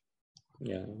 I'm sure.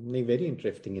 Yeah, very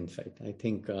interesting insight. I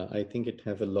think it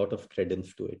has a lot of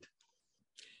credence to it.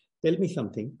 Tell me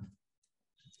something.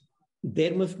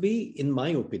 There must be, in my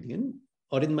opinion,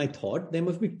 or in my thought, there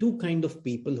must be two kinds of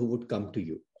people who would come to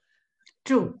you.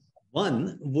 True.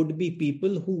 One would be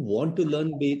people who want to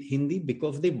learn Hindi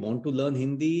because they want to learn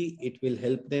Hindi. It will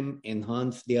help them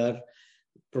enhance their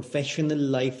professional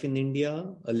life in India,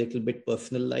 a little bit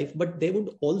personal life. But there would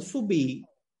also be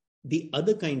the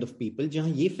other kind of people,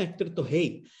 jahan ye factor to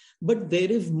hai, but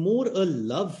there is more a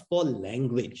love for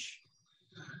language.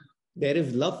 There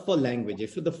is love for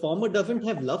languages. So the former doesn't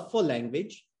have love for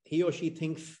language. He or she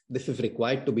thinks this is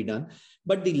required to be done.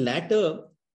 But the latter,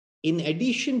 in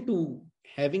addition to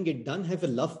having it done, have a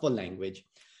love for language.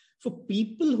 So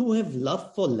people who have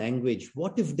love for language,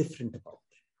 what is different about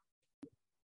them?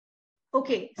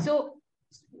 Okay, so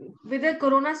with a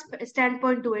Corona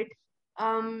standpoint to it,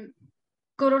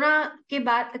 Corona के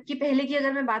पहले की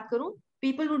अगर मैं बात करूं,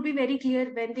 people would be very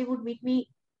clear when they would meet me,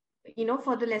 you know,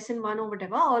 for the lesson 1 or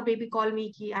whatever, or maybe call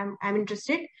me ki I'm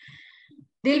interested.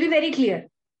 They'll be very clear.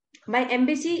 My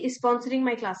embassy is sponsoring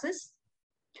my classes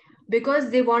because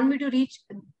they want me to reach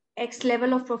X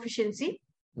level of proficiency.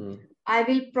 I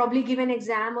will probably give an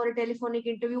exam or a telephonic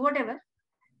interview, whatever.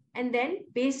 And then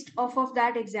based off of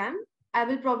that exam, I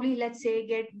will probably, let's say,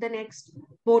 get the next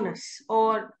bonus,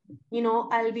 or, you know,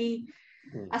 I'll be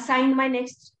assigned my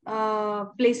next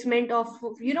placement of,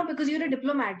 you know, because you're a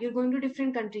diplomat, you're going to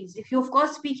different countries. If you, of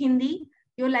course, speak Hindi,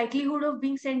 your likelihood of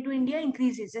being sent to India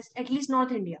increases, at least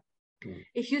North India.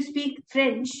 If you speak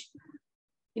French,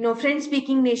 you know,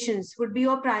 French-speaking nations would be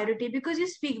your priority because you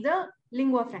speak the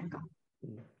lingua franca.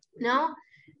 Now,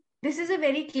 this is a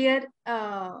very clear,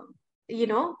 you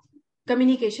know,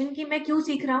 communication कि मैं क्यों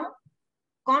सीख रहा हूँ,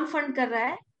 कौन fund कर रहा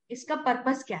है, इसका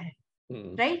पर्पस क्या है,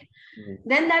 right?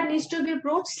 Then that needs to be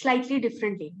approached slightly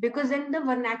differently because then the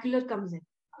vernacular comes in.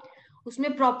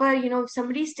 उसमें proper, you know, if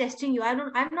somebody is testing you,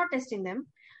 I'm not testing them,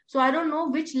 so I don't know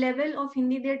which level of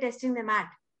Hindi they're testing them at,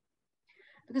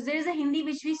 because there is a Hindi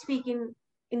which we speak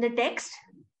in the text,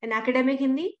 an academic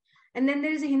Hindi, and then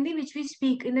there is a Hindi which we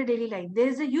speak in the daily life. There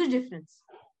is a huge difference,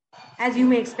 as you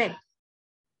may expect.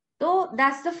 So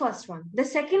that's the first one. The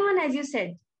second one, as you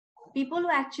said, people who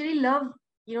actually love,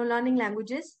 you know, learning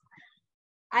languages,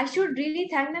 I should really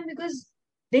thank them because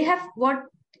they have what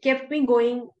kept me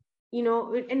going, you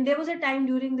know. And there was a time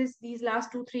during these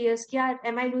last 2-3 years,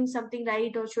 am I doing something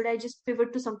right, or should I just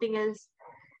pivot to something else?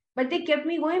 But they kept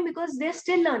me going because they're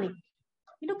still learning.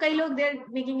 You know, कई लोग they're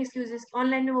making excuses.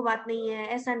 Online में वो बात नहीं है,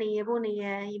 ऐसा नहीं है, वो नहीं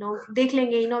है. You know, देख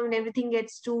लेंगे. You know, when everything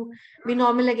gets to be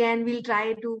normal again, we'll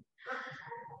try to.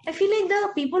 I feel like the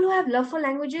people who have love for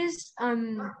languages,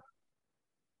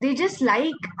 they just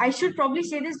like, I should probably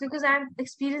say this because I've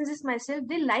experienced this myself,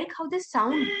 they like how they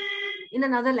sound in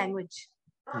another language.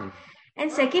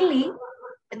 And secondly,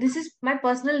 this is my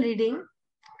personal reading,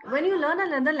 when you learn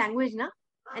another language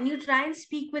and you try and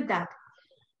speak with that,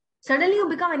 suddenly you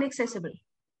become inaccessible.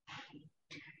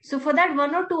 So for that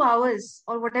 1 or 2 hours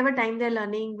or whatever time they're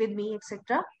learning with me,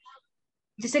 etc.,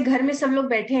 जैसे घर में सब लोग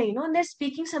बैठे हैं, you know, and they're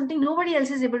speaking something nobody else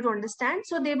is able to understand,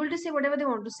 so they're able to say whatever they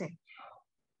want to say.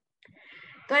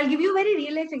 So I'll give you a very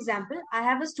real life example. I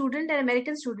have a student, an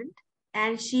American student,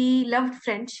 and she loved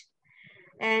French,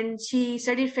 and she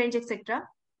studied French, etc.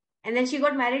 And then she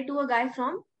got married to a guy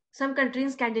from some country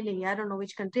in Scandinavia. I don't know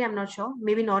which country, I'm not sure,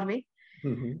 maybe Norway.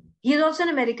 He is also an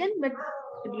American, but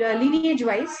lineage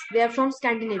wise, they are from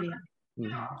Scandinavia.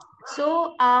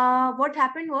 So what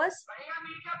happened was,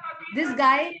 this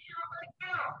guy,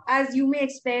 as you may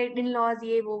expect, in-laws,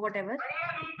 ye, wo, whatever.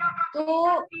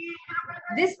 So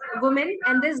this woman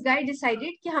and this guy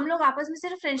decided कि हम लोग आपस में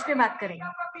सिर्फ French पे बात करेंगे,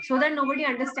 so that nobody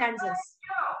understands us.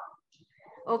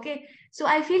 Okay, so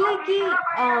I feel like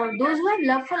those who have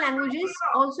love for languages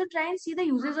also try and see the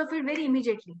uses of it very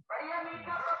immediately.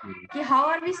 How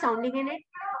are we sounding in it?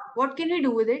 What can we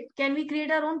do with it? Can we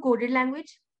create our own coded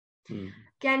language?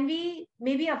 Can we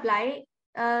maybe apply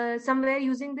somewhere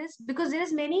using this? Because there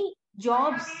is many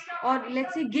jobs, or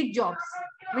let's say gig jobs,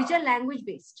 which are language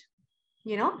based.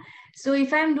 You know, so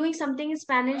if I'm doing something in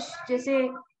Spanish,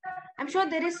 जैसे, I'm sure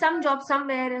there is some job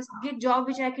somewhere, a gig job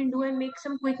which I can do and make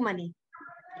some quick money.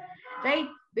 right?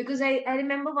 Because I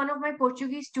remember one of my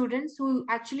Portuguese students who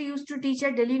actually used to teach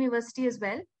at Delhi University as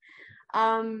well,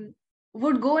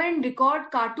 would go and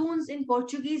record cartoons in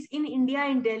Portuguese in India,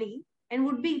 in Delhi, and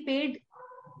would be paid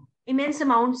immense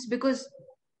amounts, because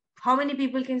how many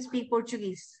people can speak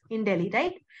Portuguese in Delhi,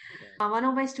 right? One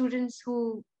of my students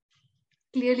who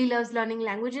clearly loves learning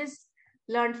languages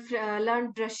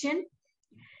learned Russian.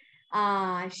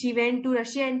 She went to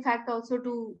Russia, in fact, also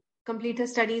to complete her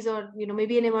studies, or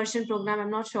maybe an immersion program.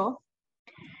 I'm not sure.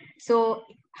 So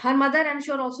her mother, I'm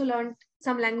sure, also learned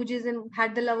some languages and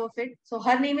had the love of it. So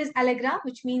her name is Allegra,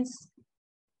 which means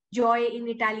joy in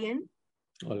Italian.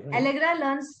 All right. Allegra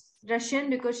learns Russian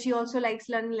because she also likes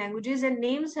learning languages, and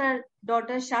names her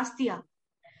daughter Shastia,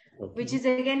 which is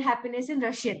again happiness in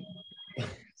Russian.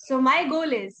 So my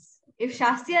goal is, if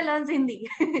Shastia learns Hindi,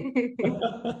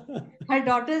 her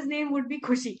daughter's name would be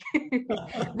Khushi,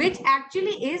 which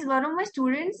actually is one of my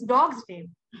students' dog's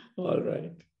name. All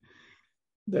right.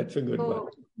 That's a good one.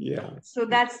 Yeah. So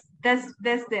that's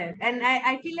there. And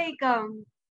I feel like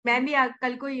maybe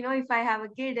kal ko, if I have a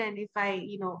kid and if I,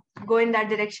 go in that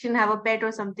direction, have a pet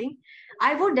or something,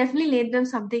 I would definitely name them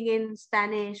something in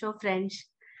Spanish or French.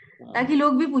 ताकि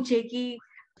लोग भी पूछे कि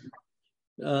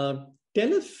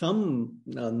tell us some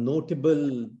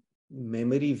notable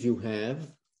memories you have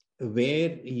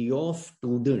where your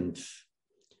students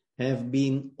have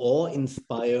been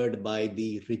awe-inspired by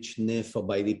the richness or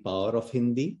by the power of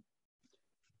Hindi.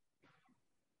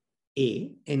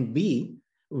 A. And B,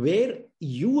 where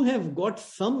you have got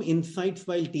some insights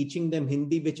while teaching them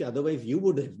Hindi, which otherwise you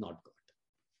would have not got.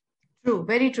 True,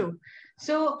 very true.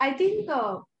 So I think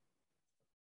to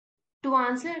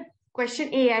answer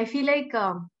question A, I feel like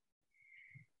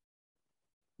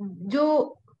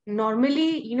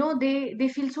normally, they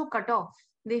feel so cut off.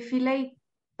 They feel like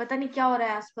पता नहीं क्या हो रहा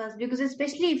है आसपास, because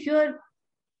especially if you're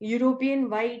European,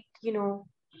 white,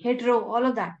 hetero, all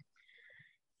of that,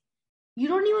 you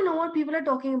don't even know what people are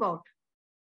talking about.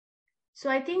 So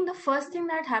I think the first thing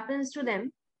that happens to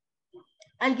them,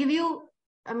 I'll give you,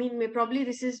 probably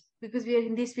this is because we are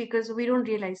Hindi speakers, so we don't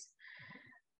realize.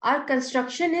 Our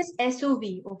construction is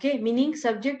SOV, okay, meaning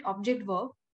subject, object,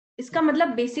 verb. इसका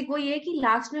मतलब basic वो ये है कि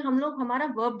last में हम लोग हमारा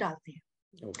वर्ब डालते हैं.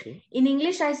 Okay. In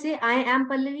English I say I am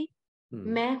Pallavi.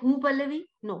 मैं हूँ पल्लवी.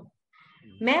 No,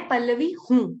 मैं पल्लवी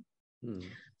हूँ.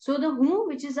 So the who,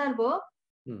 which is our verb,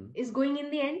 is going in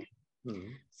the end.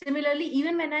 Similarly,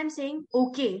 even when I'm saying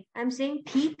okay, I'm saying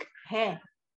ठीक है.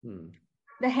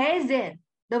 The है is there,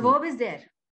 the verb is there,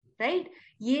 right?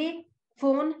 ये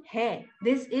phone है,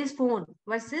 this is phone,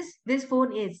 versus this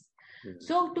phone is.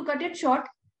 So to cut it short,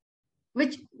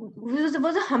 which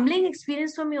was a humbling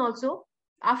experience for me also.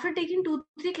 After taking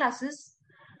 2-3 classes,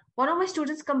 one of my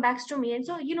students come back to me, and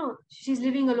so she's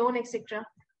living alone, etc.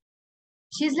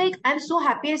 She's like, I'm so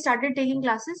happy I started taking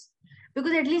classes,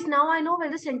 because at least now I know where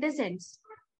the sentence ends.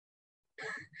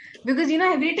 Because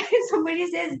every time somebody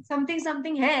says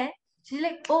something hai, she's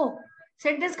like, oh,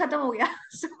 sentence khatam ho gaya.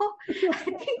 So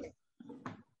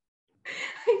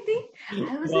I think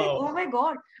I was like, oh my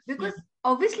God, because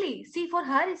obviously, see, for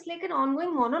her it's like an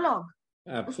ongoing monologue.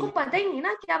 उसको पता ही नहीं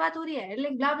ना क्या बात हो रही है,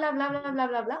 like blah blah blah blah blah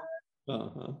blah blah.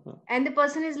 And the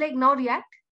person is like, now react.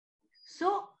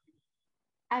 So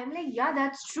I'm like, yeah,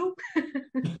 that's true.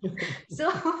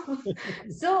 so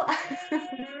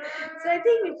I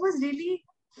think it was really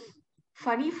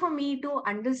funny for me to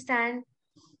understand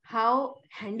how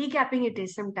handicapping it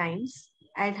is sometimes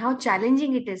and how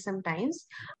challenging it is sometimes.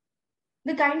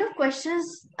 The kind of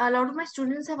questions a lot of my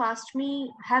students have asked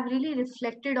me have really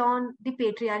reflected on the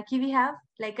patriarchy we have.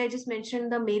 Like I just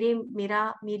mentioned, the mere,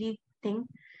 mera, meri thing.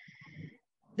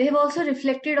 They have also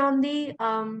reflected on the,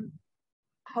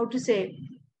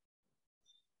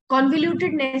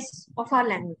 convolutedness of our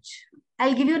language.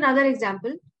 I'll give you another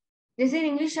example. They say in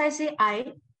English, I say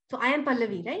I. So I am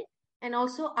Pallavi, right? And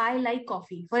also I like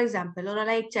coffee, for example, or I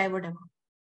like chai, whatever.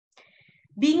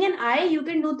 Being an I, you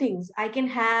can do things. I can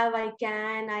have, I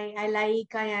can, I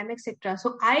like, I am, etc.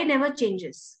 So I never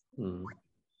changes.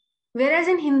 Whereas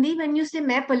in Hindi, when you say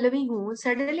मैं पल्लवी हूँ,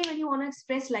 suddenly when you want to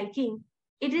express liking,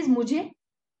 it is मुझे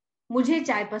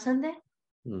चाय पसंद है.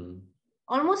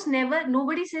 Almost never,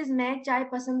 nobody says मैं चाय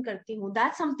पसंद करती हूँ.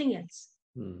 That's something else.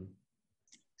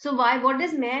 So what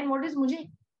is मैं and what is मुझे?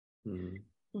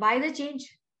 Why the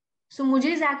change? So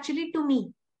मुझे is actually to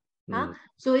me.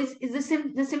 So is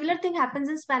the similar thing happens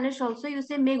in Spanish also. You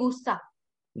say me gusta.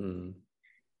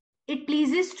 It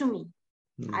pleases to me.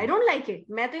 I don't like it.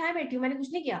 मैं तो यहाँ बैठी हूँ, मैंने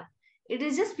कुछ नहीं किया. It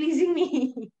is just pleasing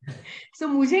me. So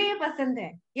मुझे ये पसंद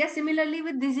है. Yeah, similarly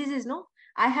with diseases, no?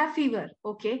 I have fever.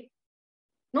 Okay.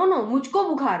 No, मुझको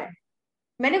बुखार है.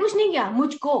 मैंने कुछ नहीं किया,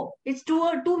 मुझको, it's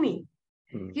to me.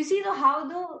 You see how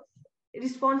the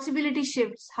responsibility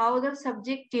shifts, how the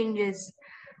subject changes,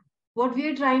 what we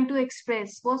are trying to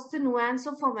express, what's the nuance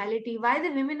of formality, why the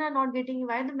women are not getting it,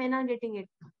 why the men are getting it,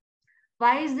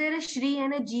 why is there a Shri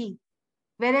and a G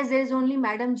whereas there is only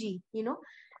Madam G, you know.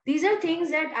 These are things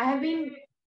that I have been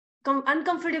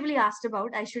uncomfortably asked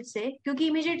about, I should say, because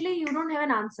immediately you don't have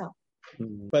an answer.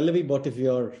 Pallavi, what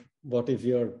is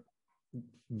your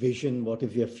vision? What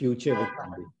is your future with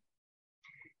Hindi?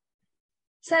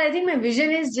 Sir, I think my vision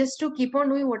is just to keep on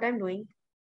doing what I'm doing.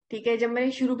 ठीक है, जब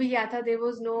मैंने शुरू भी किया था, there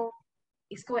was no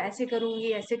इसको ऐसे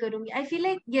करूंगी. I feel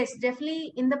like yes,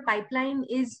 definitely in the pipeline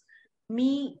is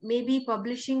me maybe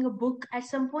publishing a book at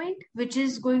some point, which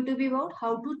is going to be about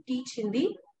how to teach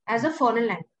Hindi as a foreign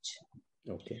language.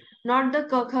 Okay. Not the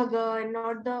Kakhaga and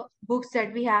not the books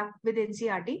that we have with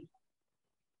NCERT.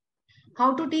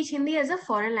 How to teach Hindi as a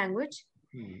foreign language.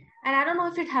 And I don't know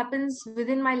if it happens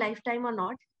within my lifetime or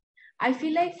not. I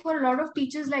feel like for a lot of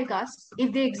teachers like us,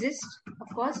 if they exist,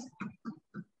 of course.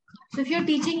 So if you're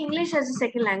teaching English as a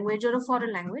second language or a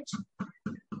foreign language,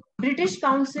 British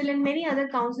Council and many other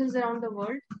councils around the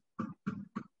world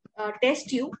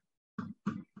test you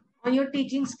on your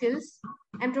teaching skills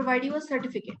and provide you a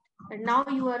certificate. And now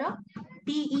you are a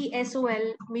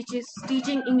TESOL, which is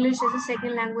Teaching English as a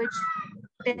Second Language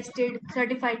Tested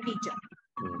Certified Teacher.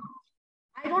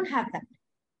 I don't have that.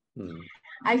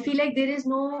 I feel like there is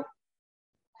no...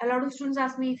 A lot of students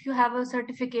ask me if you have a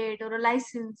certificate or a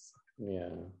license. Yeah.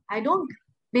 I don't,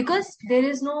 because there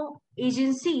is no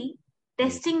agency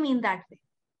testing me in that way.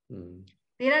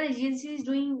 There are agencies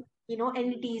doing, you know,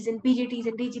 NETs and PGTs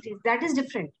and DGTs. That is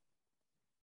different.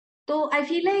 So I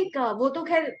feel like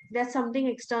that's something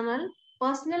external.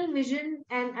 Personal vision,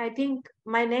 and I think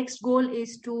my next goal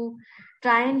is to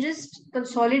try and just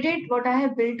consolidate what I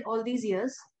have built all these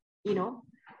years. You know,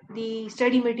 the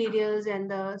study materials and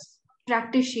the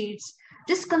practice sheets,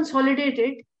 just consolidate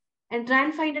it and try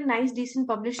and find a nice decent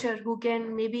publisher who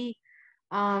can maybe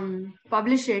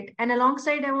publish it. And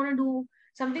alongside, I want to do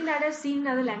something that I've seen in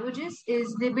other languages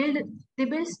is they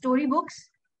build storybooks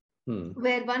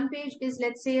where one page is,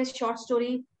 let's say, a short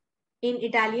story in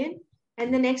Italian,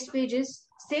 and the next page is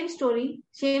same story,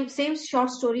 same short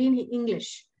story in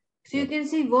English. So you can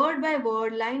see word by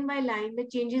word, line by line, the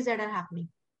changes that are happening.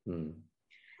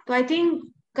 So I think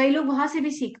कई लोग वहां से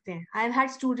भी सीखते हैं. I've had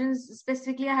students,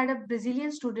 specifically I had a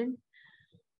Brazilian student.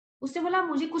 उसने बोला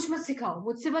मुझे कुछ मत सिखाओ,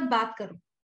 मुझसे बस बात करो.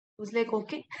 I was like,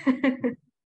 okay.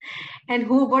 And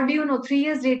what do you know? 3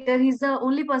 years later, he's the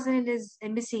only person in his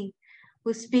embassy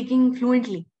who's speaking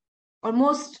fluently, or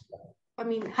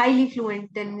highly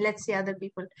fluent than, let's say, other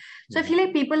people. So I feel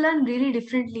like people learn really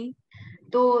differently.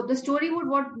 So the story would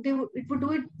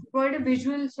provide a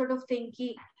visual sort of thing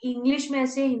कि English में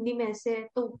ऐसे, Hindi में ऐसे,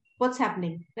 so what's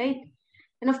happening, right?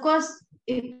 And of course,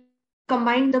 it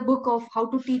combined the book of how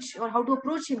to teach or how to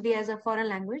approach Hindi as a foreign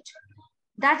language.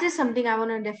 That is something I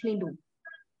want to definitely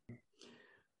do.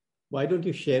 Why don't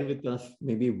you share with us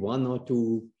maybe one or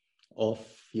two of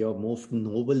your most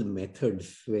noble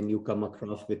methods when you come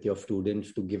across with your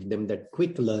students to give them that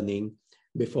quick learning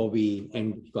before we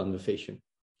end the conversation?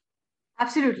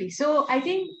 Absolutely. So I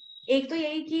think एक तो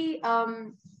यही कि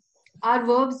our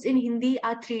verbs in Hindi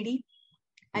are 3D.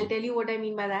 I'll tell you what I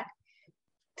mean by that.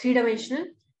 3-dimensional.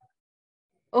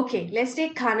 Okay, let's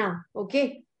take khana.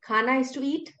 Okay, khana is to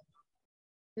eat.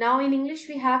 Now in English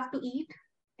we have to eat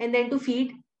and then to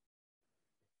feed.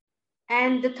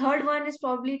 And the third one is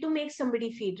probably to make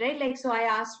somebody feed, right? Like, so I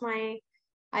asked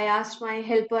my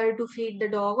helper to feed the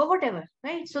dog or whatever,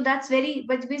 right? So that's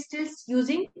but we're still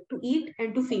using to eat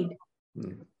and to feed.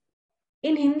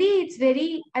 In Hindi, it's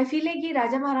very, I feel like ये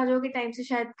राजा महाराजाओं के time से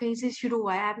शायद कहीं से शुरू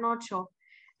हुआ है. I'm not sure.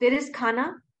 There is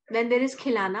khana, then there is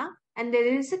khilana, and there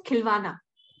is khilwana.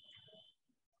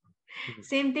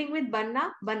 Same thing with banna,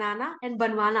 banana, and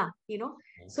banwana, you know.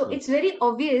 So it's very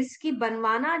obvious कि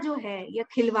बनवाना जो है या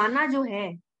खिलवाना जो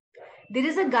है, there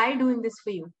is a guy doing this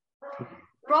for you.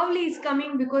 Probably it's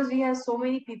coming because we have so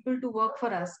many people to work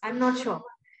for us. I'm not sure.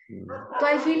 So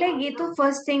I feel like ये तो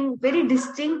first thing, very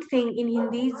distinct thing in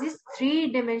Hindi is this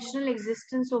 3-dimensional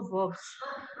existence of verbs.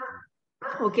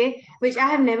 Okay, which I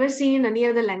have never seen in any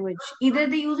other language. Either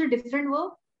they use a different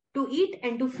verb to eat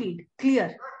and to feed.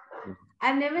 Clear.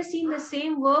 I've never seen the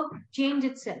same verb change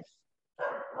itself.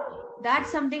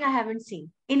 That's something I haven't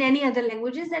seen in any other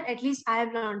languages that at least I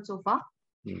have learned so far.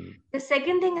 The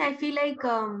second thing I feel like,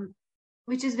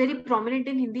 which is very prominent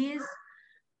in Hindi is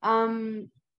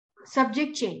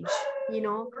subject change. You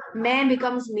know, मैं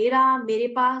becomes मेरा,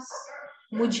 मेरे पास,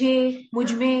 मुझे,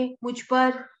 मुझ में, मुझ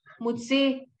पर,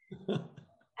 मुझसे.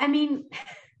 I mean,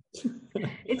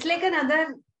 It's like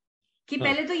another कि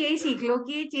पहले तो यही सीख लो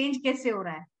कि ये चेंज कैसे हो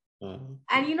रहा है.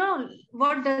 And you know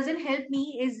what doesn't help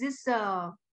me is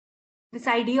this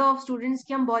idea of students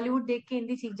कि हम बॉलीवुड देख के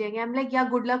हिंदी सीख जाएंगे. I'm like, yeah,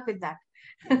 good luck with that.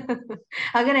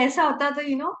 अगर ऐसा होता तो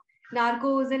you know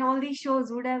Narcos and all these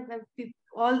shows would have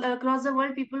all across the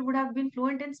world people would have been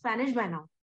fluent in Spanish by now.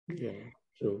 Yeah,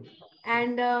 true.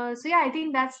 And so yeah, I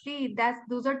think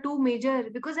those are two major,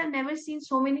 because I've never seen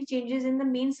so many changes in the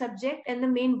main subject and the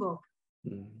main verb.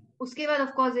 Uske baad,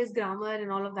 of course, there's grammar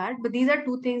and all of that, but these are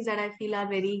two things that I feel are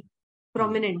very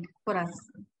prominent for us.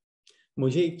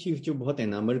 मुझे एक चीज जो बहुत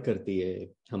एनामर करती है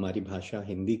हमारी भाषा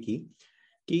हिंदी की,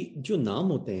 कि जो नाम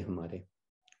होते हैं हमारे,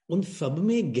 उन सब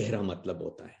में गहरा मतलब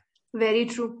होता है. Very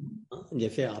true.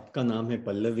 जैसे आपका नाम है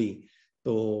पल्लवी,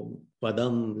 तो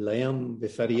पदम, लयम,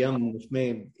 विसरियम,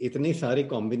 उसमें इतने सारे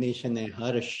कॉम्बिनेशन है.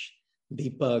 हर्ष,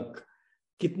 दीपक,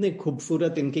 कितने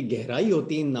खूबसूरत इनकी गहराई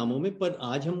होती है इन नामों में, पर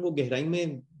आज हम वो गहराई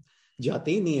में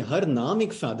जाते ही नहीं. हर नाम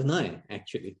एक साधना है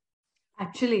एक्चुअली.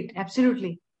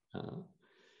 Absolutely. हाँ,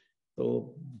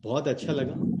 तो बहुत अच्छा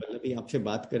लगा पल्लवी आपसे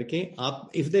बात करके.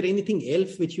 आप, is there anything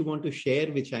else which you want to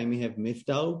share which I may have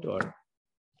missed out और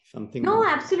something? No,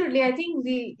 absolutely. I think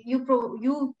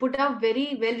you put up very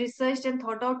well researched and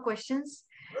thought out questions,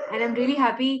 and I'm really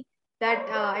happy that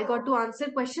I got to answer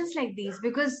questions like these,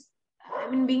 because I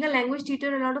mean, being a language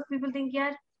teacher, a lot of people think,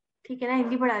 यार ठीक है ना,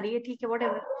 हिंदी पढ़ा रही है, ठीक है,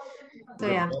 whatever.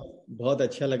 So yeah. बहुत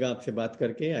अच्छा लगा आपसे बात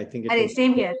करके. I think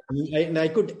same here. And I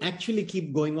could actually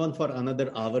keep going on for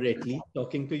another hour at least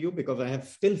talking to you, because I have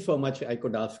still so much I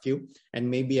could ask you, and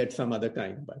maybe at some other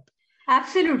time. But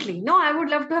absolutely. No, I would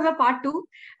love to have a part 2.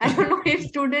 I don't know if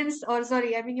students, or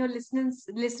sorry, I mean your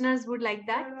listeners would like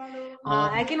that.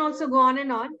 I can also go on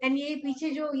and on. And ye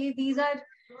piche jo, these are,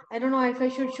 I don't know if I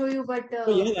should show you, but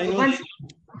yes, I know.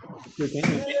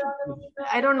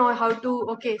 I don't know how to.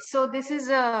 Okay, so this is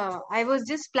I was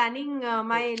just planning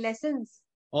my lessons.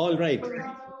 All right.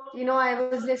 You know, I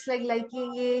was just like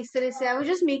ye is tarah se, I was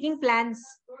just making plans.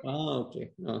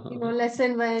 Okay. You know,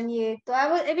 lesson 1 ye. So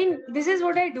I mean, this is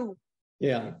what I do.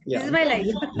 Yeah. This is my life.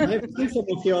 I've seen some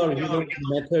of your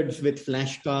methods with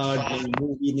flashcards and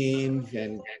movie names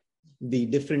and the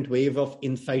different ways of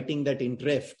inciting that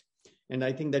interest. And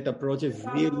I think that approach is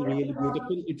really, really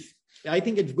beautiful. I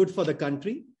think it's good for the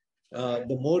country.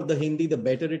 The more the Hindi, the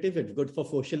better it is. It's good for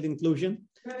social inclusion.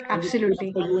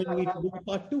 Absolutely. For you and me to do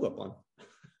part 2 upon.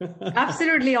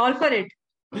 Absolutely, all for it.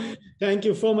 Thank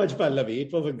you so much, Pallavi.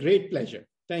 It was a great pleasure.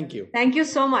 Thank you. Thank you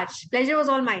so much. Pleasure was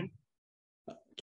all mine.